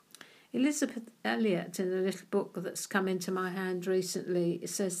Elizabeth Elliot, in a little book that's come into my hand recently,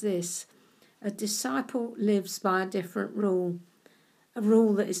 says this: a disciple lives by a different rule, a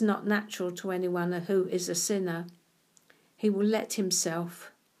rule that is not natural to anyone who is a sinner. He will let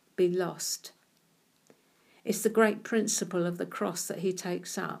himself be lost. It's the great principle of the cross that he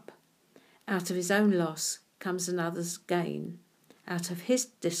takes up. Out of his own loss comes another's gain. Out of his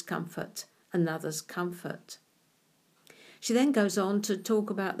discomfort, another's comfort. She then goes on to talk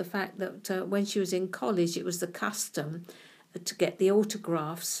about the fact that when she was in college, it was the custom to get the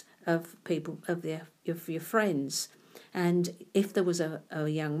autographs of people, of your friends. And if there was a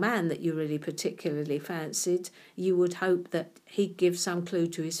young man that you really particularly fancied, you would hope that he'd give some clue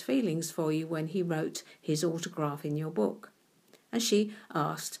to his feelings for you when he wrote his autograph in your book. And she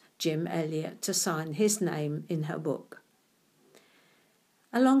asked Jim Elliot to sign his name in her book.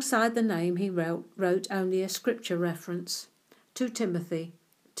 Alongside the name, he wrote only a scripture reference, 2 Timothy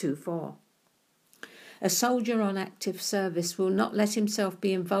 2:4. A soldier on active service will not let himself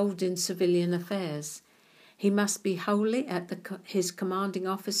be involved in civilian affairs. He must be wholly at his commanding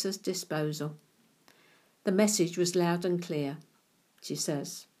officer's disposal. The message was loud and clear, she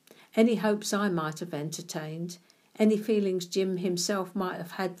says. Any hopes I might have entertained, any feelings Jim himself might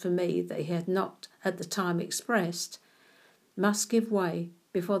have had for me that he had not at the time expressed, must give way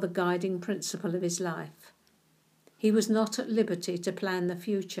before the guiding principle of his life. He was not at liberty to plan the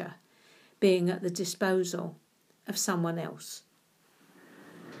future, being at the disposal of someone else.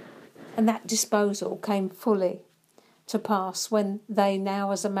 And that disposal came fully to pass when they,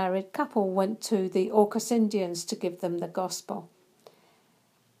 now as a married couple, went to the Orcas Indians to give them the gospel.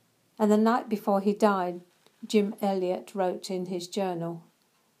 And the night before he died, Jim Elliot wrote in his journal,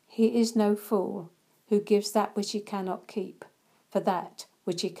 "He is no fool who gives that which he cannot keep for that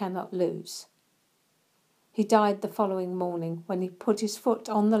which he cannot lose." He died the following morning when he put his foot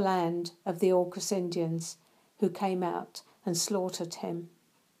on the land of the Orcas Indians, who came out and slaughtered him.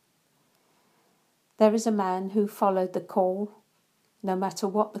 There is a man who followed the call, no matter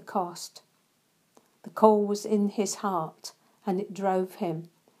what the cost. The call was in his heart, and it drove him,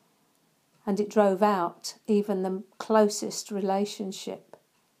 and it drove out even the closest relationship,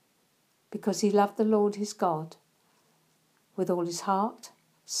 because he loved the Lord his God with all his heart,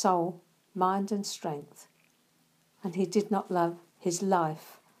 soul, mind and strength, and he did not love his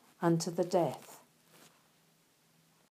life unto the death.